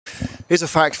Here's a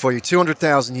fact for you.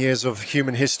 200,000 years of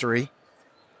human history.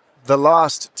 The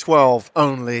last 12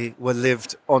 only were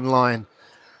lived online.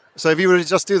 So if you were to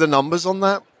just do the numbers on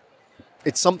that,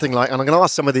 it's something like, and I'm going to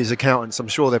ask some of these accountants, I'm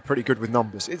sure they're pretty good with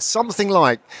numbers. It's something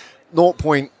like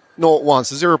 0.01,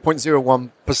 so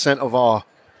 0.01% of our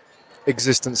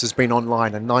existence has been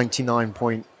online, and 99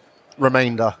 point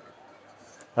remainder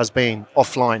has been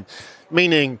offline.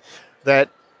 Meaning that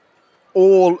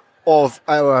all of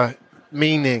our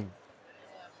meaning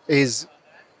is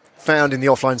found in the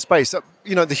offline space.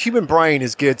 You know, the human brain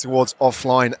is geared towards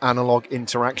offline analog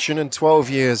interaction, and 12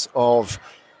 years of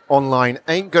online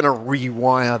ain't going to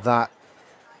rewire that.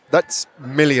 That's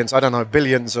millions, I don't know,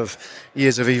 billions of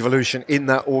years of evolution in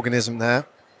that organism there.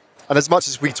 And as much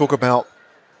as we talk about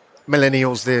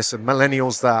millennials this and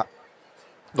millennials that,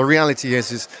 the reality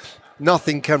is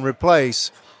nothing can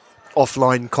replace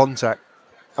offline contact.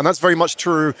 And that's very much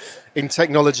true in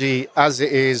technology as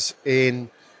it is in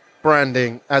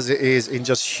branding, as it is in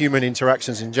just human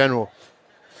interactions in general.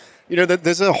 You know,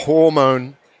 there's a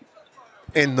hormone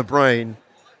in the brain.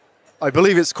 I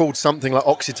believe it's called something like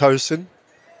oxytocin.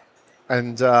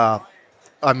 And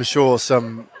I'm sure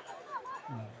some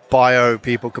bio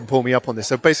people can pull me up on this.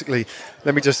 So basically,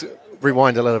 let me just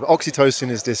rewind a little bit.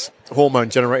 Oxytocin is this hormone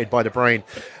generated by the brain.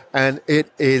 And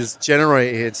it is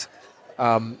generated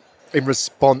in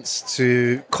response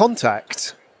to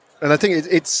contact. And I think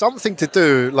it's something to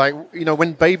do, like, you know,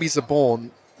 when babies are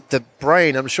born, the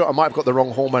brain, I'm sure I might have got the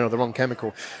wrong hormone or the wrong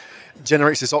chemical,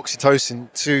 generates this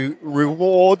oxytocin to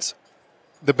reward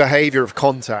the behavior of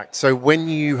contact. So when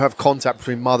you have contact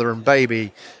between mother and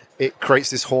baby, it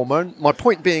creates this hormone. My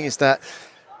point being is that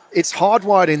it's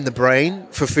hardwired in the brain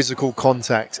for physical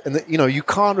contact. And, that, you know, you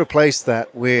can't replace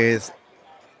that with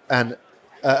a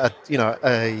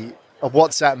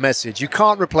WhatsApp message. You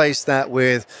can't replace that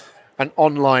with an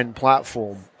online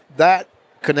platform. That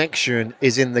connection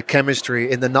is in the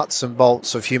chemistry, in the nuts and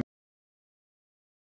bolts of human